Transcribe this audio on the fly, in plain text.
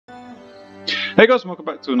Hey guys, welcome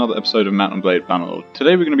back to another episode of Mount & Blade Bannerlord.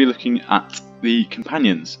 Today we're going to be looking at the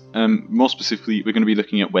companions. More specifically, we're going to be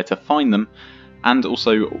looking at where to find them and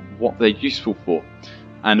also what they're useful for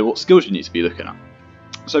and what skills you need to be looking at.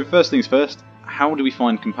 So first things first, how do we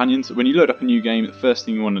find companions? When you load up a new game, the first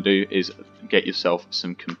thing you want to do is get yourself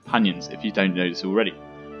some companions if you don't know this already.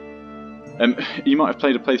 You might have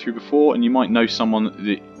played a playthrough before and you might know someone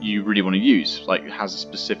that you really want to use, like has a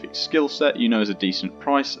specific skill set, you know is a decent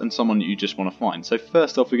price, and someone that you just want to find. So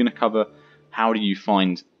first off, we're going to cover how do you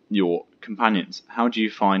find your companions? How do you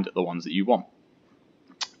find the ones that you want?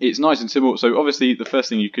 It's nice and simple. So obviously the first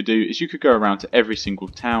thing you could do is you could go around to every single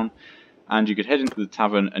town and you could head into the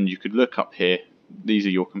tavern and you could look up here. These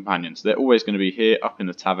are your companions. They're always going to be here up in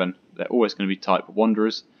the tavern. They're always going to be type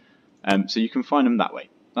wanderers. So you can find them that way.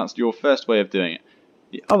 That's your first way of doing it.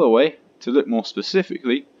 The other way, to look more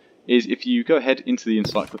specifically, is if you go ahead into the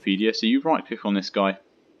encyclopedia. So you right click on this guy,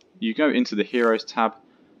 you go into the Heroes tab,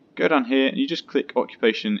 go down here and you just click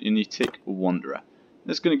Occupation and you tick Wanderer.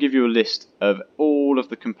 That's going to give you a list of all of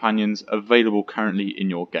the companions available currently in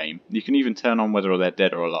your game. You can even turn on whether they're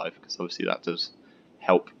dead or alive, because obviously that does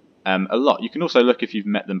help a lot. You can also look if you've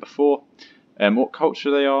met them before, what culture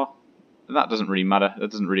they are. That doesn't really matter,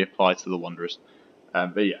 that doesn't really apply to the Wanderers.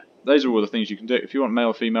 But yeah, those are all the things you can do. If you want male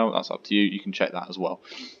or female, that's up to you. You can check that as well.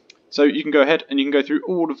 So you can go ahead and you can go through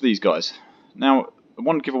all of these guys. Now,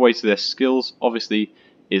 one giveaway to their skills, obviously,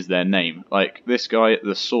 is their name. Like this guy,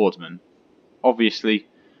 the swordsman. Obviously,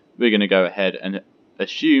 we're going to go ahead and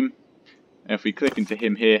assume, if we click into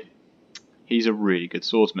him here, he's a really good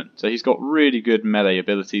swordsman. So he's got really good melee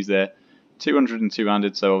abilities there. 200 and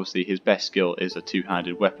two-handed, so obviously his best skill is a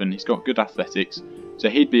two-handed weapon. He's got good athletics, so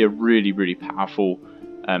he'd be a really powerful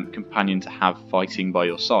companion to have fighting by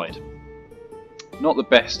your side. Not the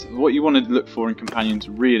best. What you want to look for in companions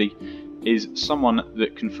really is someone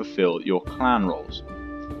that can fulfill your clan roles.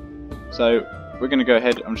 So we're going to go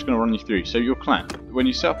ahead, I'm just going to run you through. So your clan, when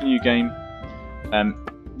you set up a new game,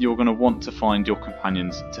 you're going to want to find your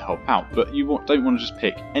companions to help out, but you don't want to just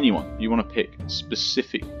pick anyone, you want to pick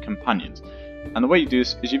specific companions. And the way you do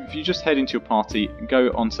this is if you just head into your party and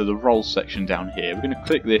go onto the roles section down here, we're going to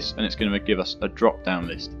click this and it's going to give us a drop down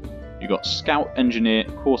list. You've got Scout, Engineer,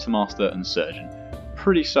 Quartermaster and Surgeon.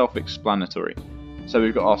 Pretty self-explanatory. So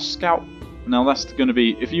we've got our Scout. Now that's going to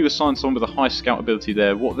be, if you assign someone with a high Scout ability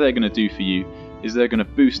there, what they're going to do for you is they're going to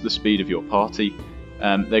boost the speed of your party.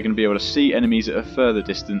 They're going to be able to see enemies at a further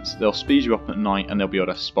distance, they'll speed you up at night and they'll be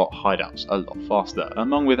able to spot hideouts a lot faster,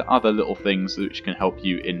 along with other little things which can help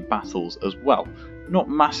you in battles as well. Not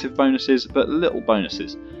massive bonuses, but little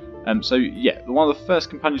bonuses. So yeah, one of the first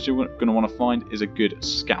companions you're going to want to find is a good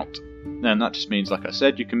scout. And that just means, like I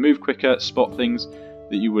said, you can move quicker, spot things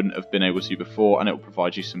that you wouldn't have been able to before, and it will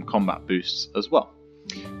provide you some combat boosts as well.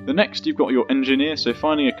 The next, you've got your engineer, so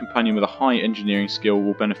finding a companion with a high engineering skill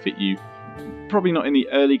will benefit you. Probably not in the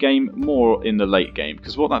early game, more in the late game,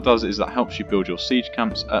 because what that does is that helps you build your siege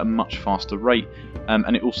camps at a much faster rate,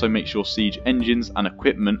 and it also makes your siege engines and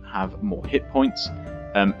equipment have more hit points.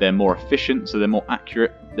 They're more efficient, so they're more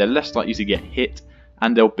accurate, they're less likely to get hit,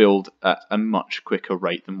 and they'll build at a much quicker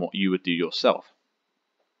rate than what you would do yourself.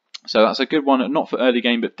 So that's a good one, not for early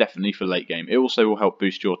game, but definitely for late game. It also will help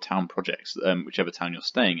boost your town projects, whichever town you're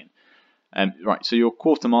staying in. Right, so your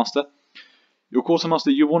quartermaster. Your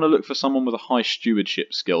quartermaster, you want to look for someone with a high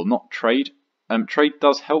stewardship skill, not trade. Trade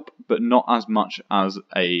does help, but not as much as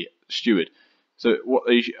a steward. So what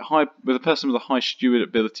a person with a high steward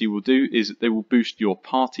ability will do is they will boost your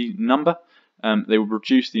party number. They will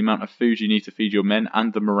reduce the amount of food you need to feed your men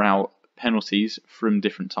and the morale penalties from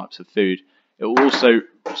different types of food. It will also,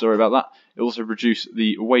 sorry about that, it will also reduce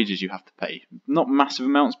the wages you have to pay. Not massive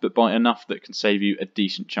amounts, but by enough that can save you a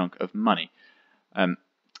decent chunk of money.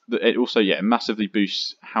 It also, yeah, massively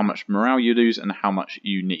boosts how much morale you lose and how much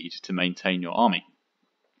you need to maintain your army.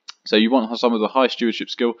 So you want someone with a high stewardship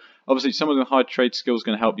skill. Obviously, someone with a high trade skill is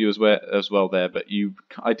going to help you as well there, but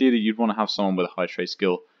ideally you'd want to have someone with a high trade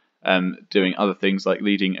skill doing other things like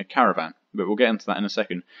leading a caravan. But we'll get into that in a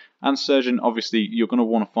second. And surgeon, obviously, you're going to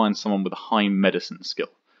want to find someone with a high medicine skill.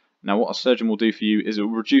 Now, what a surgeon will do for you is it will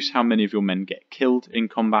reduce how many of your men get killed in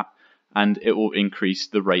combat, and it will increase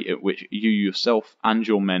the rate at which you yourself and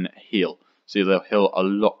your men heal. So they'll heal a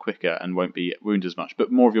lot quicker and won't be wounded as much.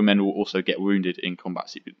 But more of your men will also get wounded in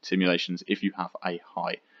combat simulations if you have a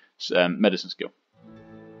high medicine skill.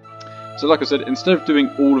 So like I said, instead of doing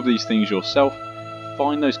all of these things yourself,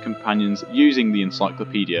 find those companions using the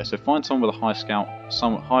encyclopedia. So find someone with a high scout,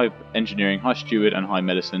 some high engineering, high steward and high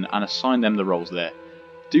medicine, and assign them the roles there.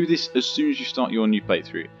 Do this as soon as you start your new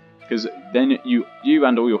playthrough. because then you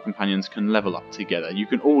and all your companions can level up together. You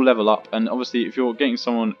can all level up, and obviously if you're getting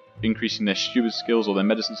someone increasing their steward skills or their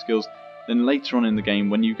medicine skills, then later on in the game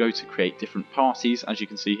when you go to create different parties, as you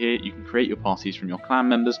can see here, you can create your parties from your clan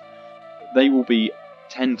members. They will be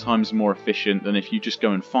 10 times more efficient than if you just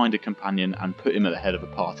go and find a companion and put him at the head of a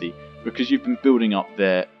party, because you've been building up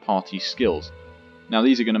their party skills. Now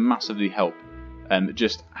these are going to massively help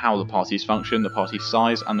just how the parties function, the party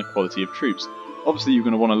size and the quality of troops. Obviously you're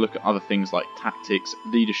going to want to look at other things like tactics,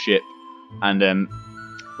 leadership, and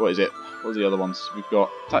what are the other ones? We've got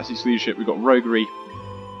tactics, leadership, we've got roguery,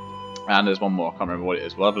 and there's one more, I can't remember what it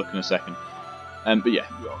is, we'll have a look in a second.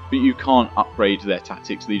 But you can't upgrade their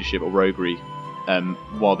tactics, leadership or roguery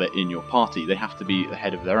while they're in your party. They have to be the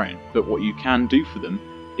head of their own. But what you can do for them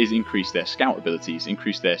is increase their scout abilities,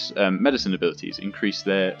 increase their medicine abilities, increase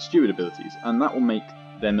their steward abilities, and that will make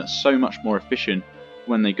them so much more efficient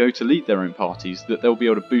when they go to lead their own parties, that they'll be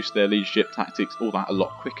able to boost their leadership, tactics, all that a lot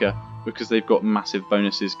quicker, because they've got massive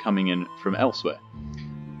bonuses coming in from elsewhere.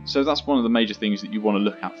 So that's one of the major things that you want to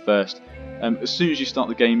look at first. As soon as you start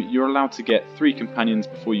the game, you're allowed to get 3 companions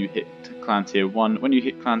before you hit clan tier 1. When you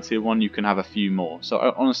hit clan tier 1, you can have a few more. So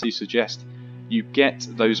I honestly suggest you get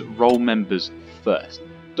those role members first.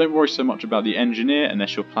 Don't worry so much about the engineer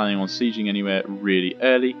unless you're planning on sieging anywhere really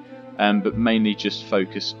early, but mainly just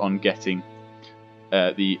focus on getting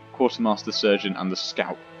the quartermaster, surgeon and the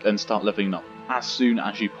scout, and start leveling up as soon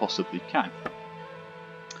as you possibly can.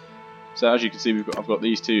 So as you can see, I've got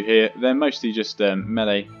these 2 here. They're mostly just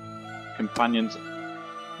melee companions.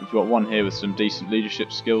 We've got one here with some decent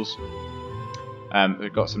leadership skills.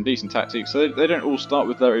 They've got some decent tactics, so they don't all start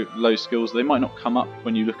with very low skills. They might not come up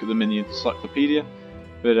when you look at them in the encyclopedia,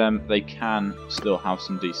 but they can still have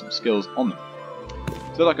some decent skills on them.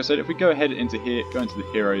 So like I said, if we go ahead into here, go into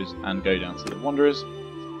the heroes and go down to the wanderers,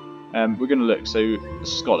 we're going to look, so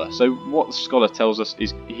scholar. So what the scholar tells us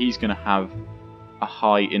is he's going to have a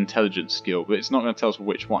high intelligence skill, but it's not going to tell us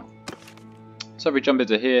which one. So if we jump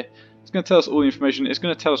into here, it's going to tell us all the information. It's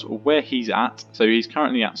going to tell us where he's at. So he's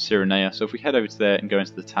currently at Cyrenea. So if we head over to there and go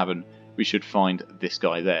into the tavern, we should find this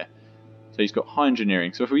guy there. So he's got high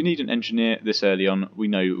engineering. So if we need an engineer this early on, we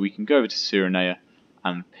know we can go over to Cyrenea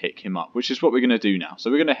and pick him up, which is what we're going to do now. So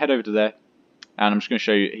we're going to head over to there, and I'm just going to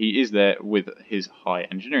show you he is there with his high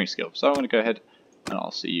engineering skill. So I'm going to go ahead and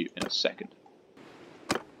I'll see you in a second.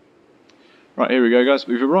 Right, here we go guys,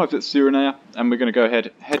 we've arrived at Cyrenea, and we're going to go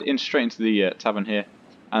ahead, head in straight into the tavern here,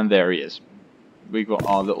 and there he is. We've got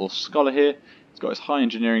our little scholar here, he's got his high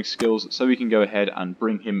engineering skills, so we can go ahead and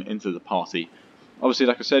bring him into the party. Obviously,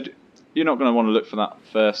 like I said, you're not going to want to look for that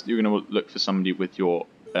first, you're going to look for somebody with your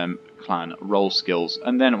clan role skills,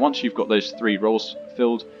 and then once you've got those 3 roles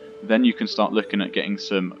filled, then you can start looking at getting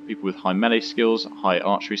some people with high melee skills, high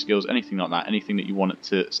archery skills, anything like that, anything that you want it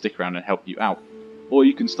to stick around and help you out. Or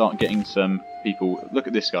you can start getting some people, look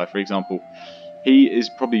at this guy for example, he is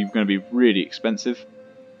probably going to be really expensive.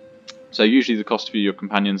 So usually the cost for your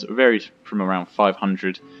companions varies from around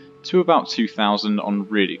 500 to about 2,000 on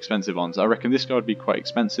really expensive ones. I reckon this guy would be quite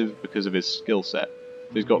expensive because of his skill set.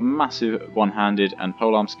 So he's got massive one-handed and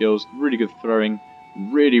polearm skills, really good throwing,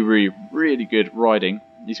 really good riding.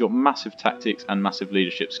 He's got massive tactics and massive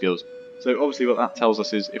leadership skills. So obviously what that tells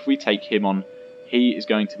us is if we take him on, he is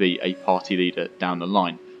going to be a party leader down the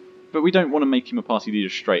line. But we don't want to make him a party leader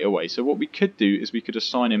straight away, so what we could do is we could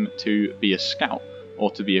assign him to be a scout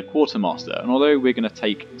or to be a quartermaster. And although we're going to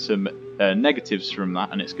take some negatives from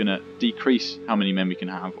that, and it's going to decrease how many men we can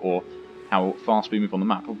have or how fast we move on the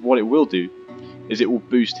map, what it will do is it will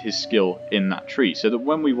boost his skill in that tree, so that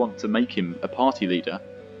when we want to make him a party leader,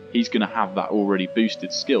 he's going to have that already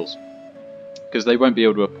boosted skills. Because they won't be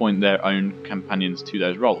able to appoint their own companions to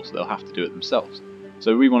those roles, they'll have to do it themselves.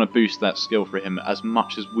 So we want to boost that skill for him as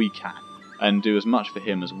much as we can, and do as much for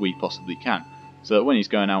him as we possibly can, so that when he's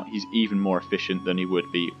going out he's even more efficient than he would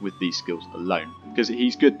be with these skills alone. Because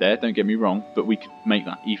he's good there, don't get me wrong, but we could make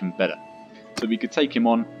that even better. So we could take him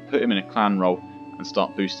on, put him in a clan role, and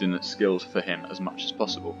start boosting the skills for him as much as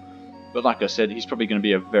possible. But like I said, he's probably going to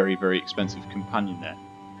be a very expensive companion there,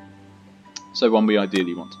 so one we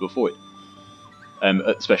ideally want to avoid.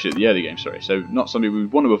 Especially at the early game, sorry. So not somebody we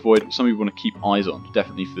want to avoid, but somebody we want to keep eyes on,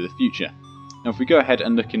 definitely for the future. Now if we go ahead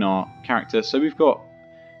and look in our character, so we've got,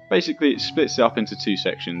 basically it splits it up into 2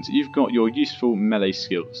 sections. You've got your useful melee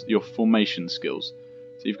skills, your formation skills.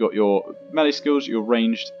 So you've got your melee skills, your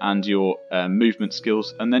ranged, and your movement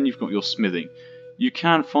skills, and then you've got your smithing. You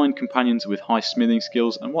can find companions with high smithing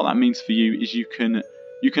skills, and what that means for you is you can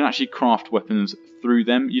actually craft weapons through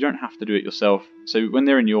them. You don't have to do it yourself. So when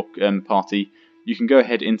they're in your party, you can go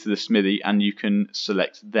ahead into the smithy and you can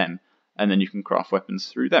select them, and then you can craft weapons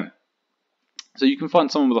through them. So you can find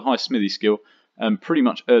someone with a high smithy skill pretty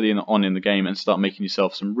much early on in the game and start making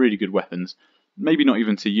yourself some really good weapons. Maybe not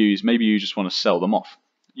even to use, maybe you just want to sell them off.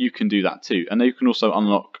 You can do that too, and they can also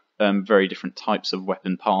unlock very different types of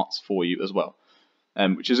weapon parts for you as well,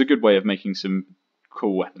 which is a good way of making some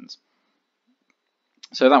cool weapons.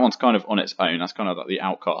 So that one's kind of on its own. That's kind of like the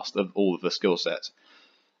outcast of all of the skill sets.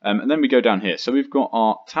 And then we go down here. So we've got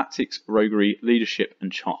our tactics, roguery, leadership,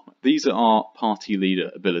 and charm. These are our party leader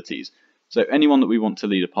abilities. So anyone that we want to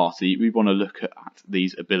lead a party, we want to look at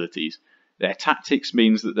these abilities. Their tactics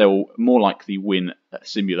means that they'll more likely win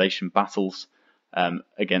simulation battles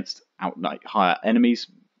against higher enemies,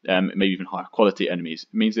 maybe even higher quality enemies.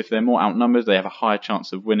 It means if they're more outnumbered, they have a higher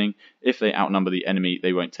chance of winning. If they outnumber the enemy,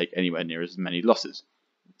 they won't take anywhere near as many losses.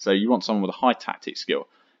 So you want someone with a high tactics skill.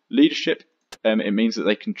 Leadership, it means that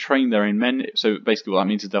they can train their own men. So basically what that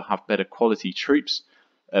means is they'll have better quality troops,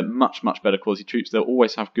 much better quality troops. They'll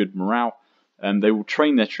always have good morale. They will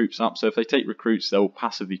train their troops up, so if they take recruits, they'll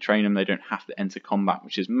passively train them. They don't have to enter combat,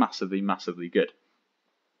 which is massively good.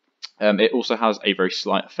 It also has a very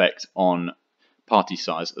slight effect on party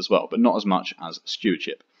size as well, but not as much as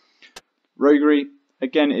stewardship. Roguery,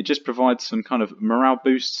 again, it just provides some kind of morale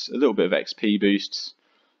boosts, a little bit of XP boosts.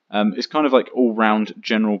 It's kind of like all-round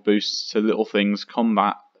general boosts to little things,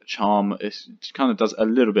 combat, charm. It kind of does a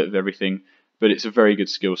little bit of everything. But it's a very good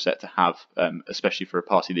skill set to have, especially for a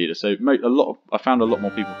party leader. So I found a lot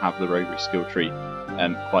more people have the roguery skill tree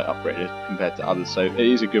quite upgraded compared to others. So it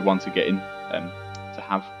is a good one to get in to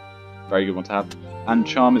have, very good one to have. And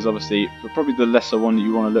charm is obviously probably the lesser one that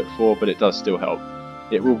you want to look for, but it does still help.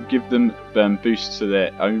 It will give them boosts to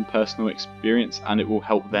their own personal experience, and it will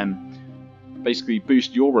help them basically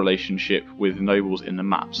boost your relationship with nobles in the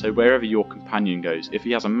map. So wherever your companion goes, if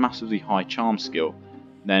he has a massively high charm skill,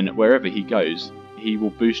 then wherever he goes, he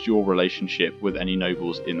will boost your relationship with any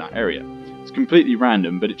nobles in that area. It's completely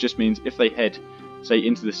random, but it just means if they head, say,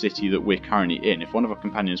 into the city that we're currently in, if one of our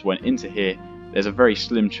companions went into here, there's a very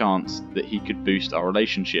slim chance that he could boost our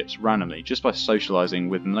relationships randomly just by socialising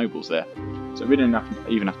with the nobles there. So we don't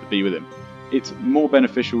even have to be with him. It's more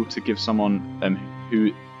beneficial to give someone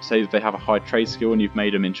who, say, they have a high trade skill and you've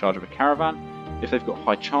made them in charge of a caravan. If they've got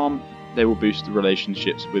high charm, they will boost the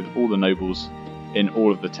relationships with all the nobles in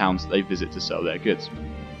all of the towns that they visit to sell their goods.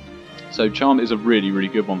 So charm is a really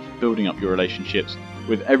good one for building up your relationships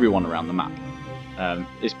with everyone around the map.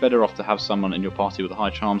 It's better off to have someone in your party with a high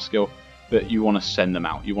charm skill, but you want to send them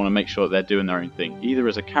out. You want to make sure that they're doing their own thing, either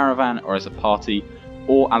as a caravan or as a party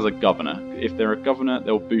or as a governor. If they're a governor,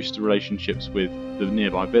 they'll boost the relationships with the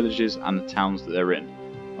nearby villages and the towns that they're in.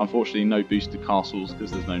 Unfortunately, no boost to castles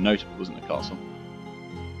because there's no notables in the castle,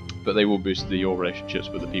 but they will boost your relationships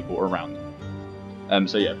with the people around them.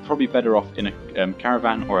 So yeah, probably better off in a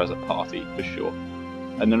caravan or as a party for sure.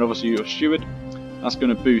 And then obviously your steward, that's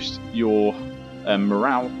going to boost your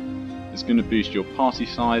morale, it's going to boost your party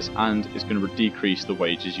size, and it's going to decrease the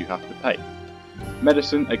wages you have to pay.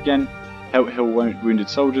 Medicine, again, help heal wounded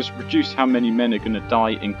soldiers, reduce how many men are going to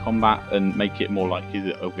die in combat and make it more likely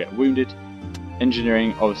that they'll get wounded.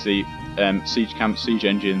 Engineering, obviously, siege camps, siege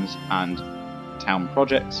engines, and town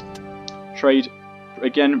projects. Trade,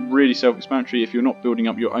 again, really self-explanatory. If you're not building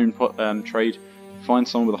up your own trade, find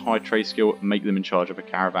someone with a high trade skill and make them in charge of a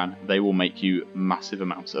caravan. They will make you massive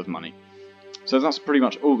amounts of money. So that's pretty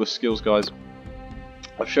much all the skills, guys.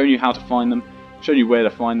 I've shown you how to find them, shown you where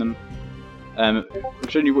to find them. I've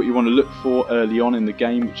shown you what you want to look for early on in the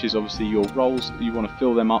game, which is obviously your roles. You want to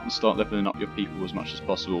fill them up and start leveling up your people as much as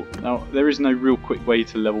possible. Now, there is no real quick way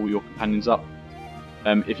to level your companions up.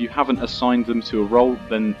 If you haven't assigned them to a role,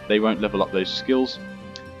 then they won't level up those skills.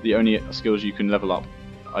 The only skills you can level up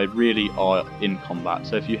really are in combat.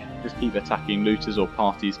 So if you just keep attacking looters or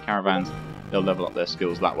parties, caravans, they'll level up their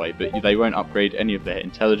skills that way. But they won't upgrade any of their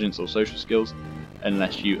intelligence or social skills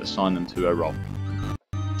unless you assign them to a role.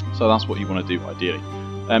 So that's what you want to do ideally.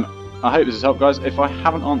 I hope this has helped, guys. If I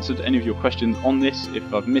haven't answered any of your questions on this,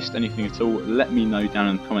 if I've missed anything at all, let me know down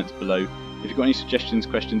in the comments below. If you've got any suggestions,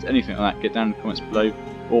 questions, anything like that, get down in the comments below.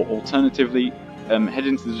 Or alternatively, head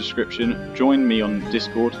into the description, join me on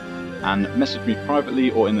Discord, and message me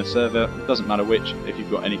privately or in the server. It doesn't matter which, if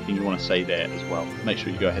you've got anything you want to say there as well. Make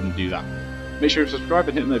sure you go ahead and do that. Make sure you subscribe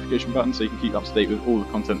and hit the notification button so you can keep up to date with all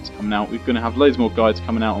the content that's coming out. We're going to have loads more guides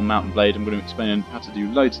coming out on Mount and Blade. I'm going to explain how to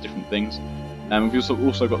do loads of different things. And we've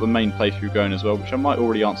also got the main playthrough going as well, which I might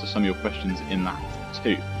already answer some of your questions in that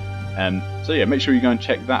too. So yeah, make sure you go and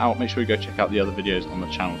check that out. Make sure you go check out the other videos on the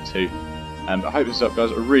channel too. I hope this is up,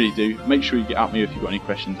 guys. I really do. Make sure you get at me if you've got any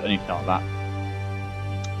questions, anything like that.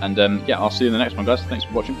 And yeah, I'll see you in the next one, guys. Thanks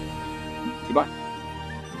for watching. Goodbye.